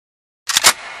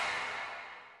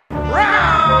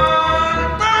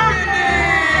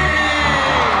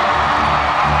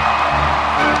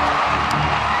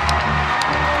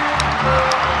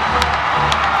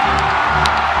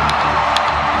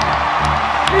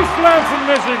East Lansing,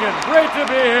 Michigan. Great to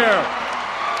be here.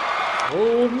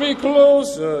 Hold me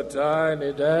closer,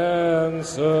 tiny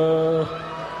dancer.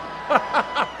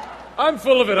 I'm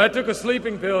full of it. I took a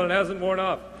sleeping pill and it hasn't worn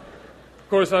off. Of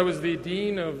course, I was the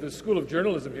dean of the School of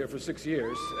Journalism here for 6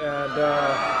 years, and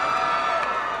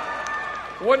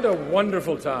what a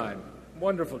wonderful time.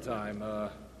 Wonderful time.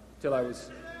 Till I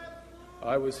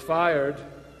was fired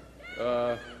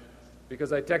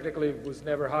because I technically was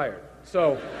never hired.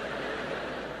 So,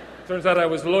 turns out I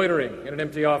was loitering in an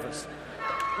empty office.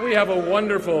 We have a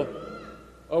wonderful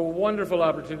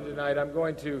opportunity tonight. I'm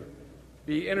going to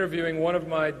be interviewing one of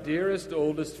my dearest,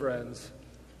 oldest friends.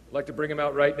 I'd like to bring him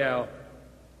out right now.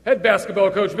 Head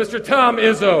basketball coach, Mr. Tom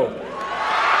Izzo.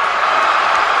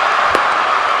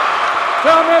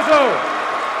 Tom Izzo!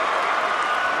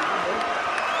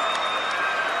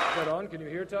 Is that on? Can you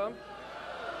hear, Tom?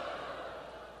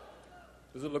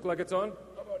 Does it look like it's on?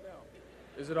 How about now?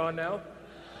 Is it on now?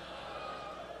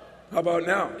 How about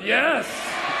now? Yes!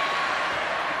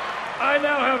 I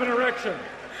now have an erection.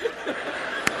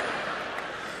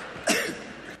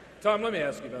 Tom, let me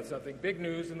ask you about something. Big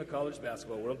news in the college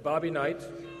basketball world. Bobby Knight,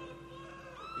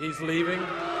 he's leaving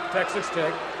Texas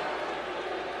Tech.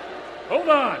 Hold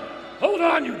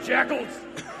on, you jackals!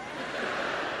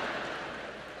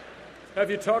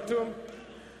 Have you talked to him?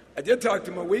 I did talk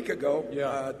to him a week ago.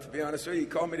 Yeah. To be honest with you, he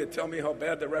called me to tell me how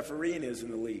bad the refereeing is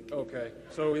in the league. Okay,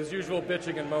 so his usual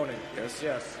bitching and moaning.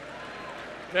 Yes.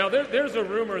 Now, there's a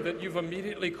rumor that you've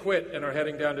immediately quit and are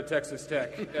heading down to Texas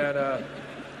Tech. And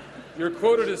you're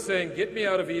quoted as saying, "Get me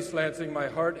out of East Lansing. My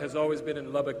heart has always been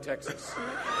in Lubbock, Texas."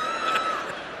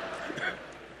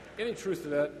 Any truth to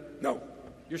that? No.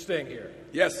 You're staying here.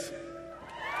 Yes.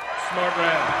 Smart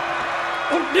man.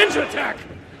 Oh, ninja attack!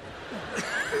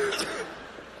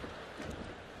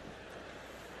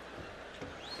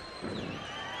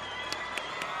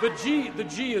 The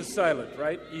G is silent,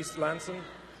 right? East Lansing?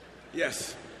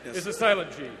 Yes. It's a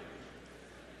silent G.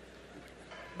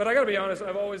 But I gotta be honest,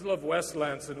 I've always loved West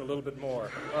Lansing a little bit more.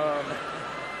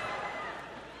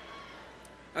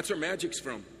 That's where Magic's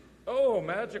from. Oh,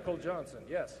 Magical Johnson,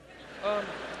 yes.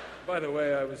 By the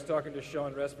way, I was talking to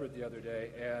Sean Respert the other day,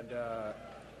 and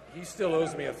he still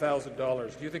owes me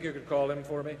 $1,000. Do you think you could call him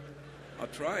for me? I'll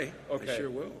try. Okay. I sure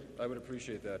will. I would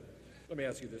appreciate that. Let me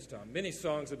ask you this, Tom. Many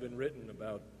songs have been written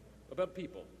about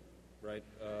people, right?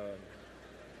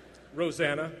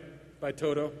 Rosanna by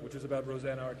Toto, which is about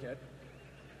Rosanna Arquette.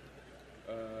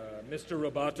 Mr.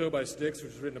 Roboto by Styx,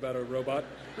 which is written about a robot.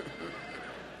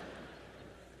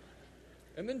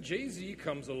 And then Jay-Z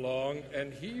comes along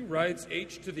and he writes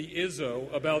H to the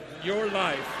Izzo about your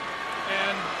life.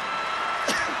 And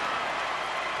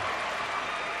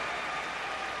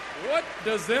what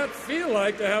does that feel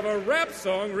like to have a rap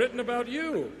song written about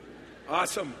you?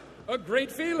 Awesome. A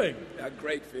great feeling. A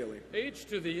great feeling. H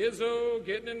to the Izzo,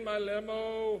 getting in my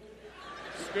limo,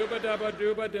 scuba dabba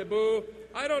dooba deboo.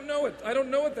 I don't know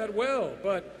it that well,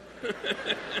 but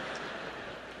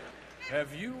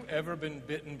have you ever been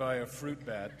bitten by a fruit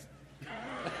bat?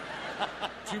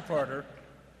 Two-parter.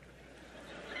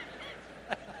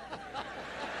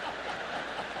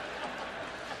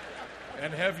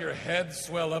 And have your head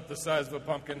swell up the size of a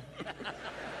pumpkin?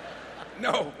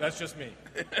 No. That's just me.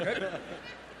 Okay?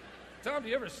 Tom, do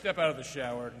you ever step out of the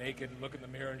shower naked and look in the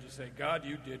mirror and just say, "God,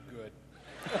 you did good"?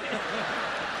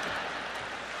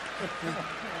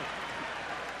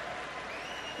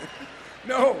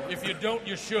 No. If you don't,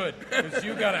 you should, because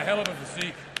you got a hell of a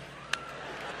physique.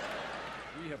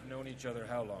 We have known each other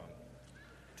how long?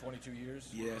 22 years?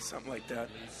 Yeah, something like that. At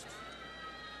least.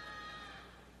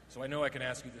 So I know I can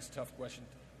ask you this tough question.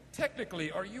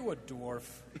 Technically, are you a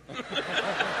dwarf?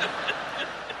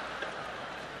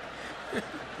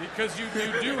 Because you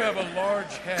do have a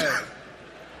large head.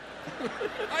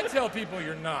 I tell people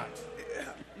you're not.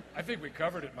 Yeah. I think we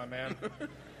covered it, my man.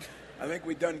 I think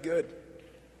we done good.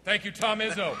 Thank you, Tom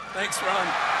Izzo. Thanks, Ron.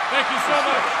 Thank you so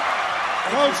much.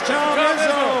 Coach Tom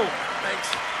Izzo. Thanks.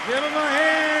 Give him a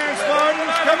hand,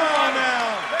 Spartans. Come on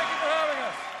now.